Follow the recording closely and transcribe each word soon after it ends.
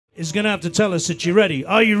is going to have to tell us that you're ready.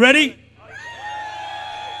 Are you ready?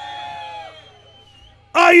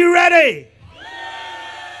 Are you ready?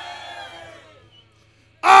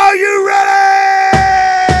 Are you ready?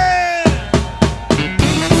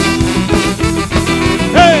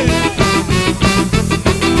 Hey!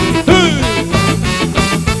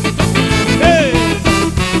 Hey!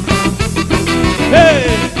 Hey!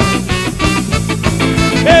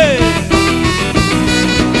 Hey!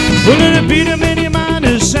 Well, it'll beat 'em in your mind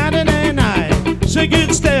is Saturday night. So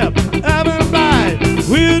good step, have a flight.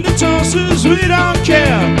 We're the tossers, we don't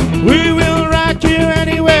care. We will rock you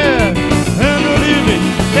anywhere. And we'll leave it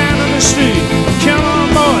down on the street. Come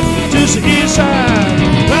on board to the east side.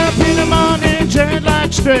 Up in the morning, jet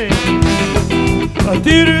lag straight. A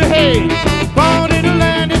theater hate, born in a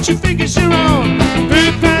land that you think is your own.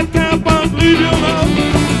 Big fat cowpunk, leave you alone.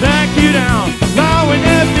 Back you down, low and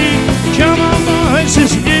heavy. Come on boys, to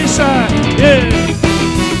the east side. Yeah.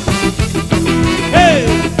 Hey.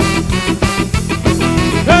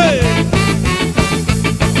 Hey.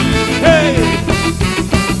 Hey. Hey.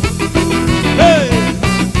 Hey.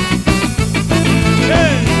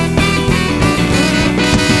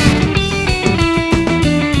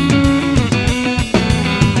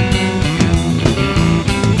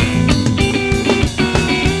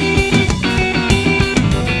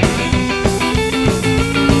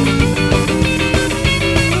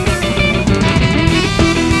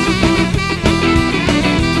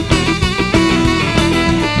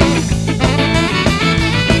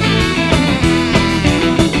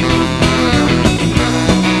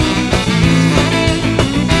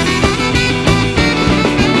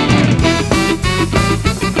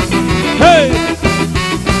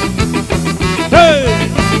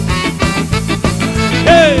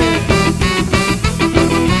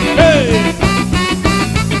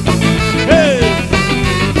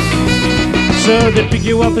 They pick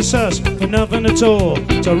you up as us for nothing at all.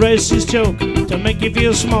 It's a racist joke to make you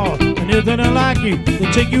feel small. And if they don't like you,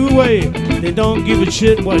 they take you away. They don't give a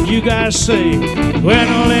shit what you guys say. We're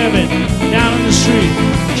not living down on the street.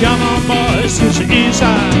 Come on boys, it's the east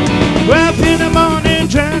side. We're up in the morning,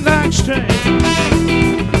 trying like straight.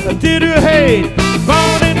 I did her hate,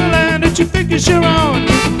 born in a land that you think is your own.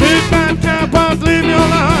 Big fat cowpunk, leave me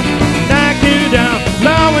alone. Knock you down,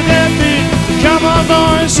 low and heavy. Come on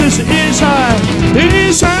boys, it's the east side.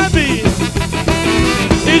 East side beat.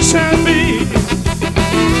 East side beat.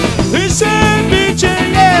 East side beat,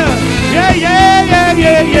 yeah. Yeah, yeah, yeah,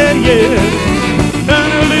 yeah, yeah, yeah. Down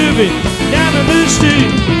to live it, down to the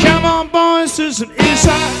street. Come on boys, it's the east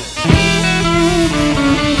side.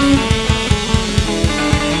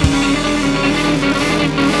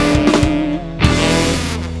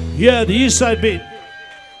 Yeah, the east side beat.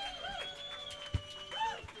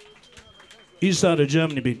 East side of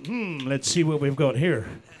Germany beat. Let's see what we've got here.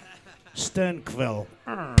 Sternquell.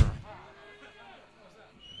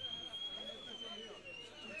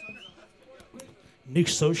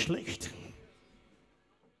 Nicht so schlecht.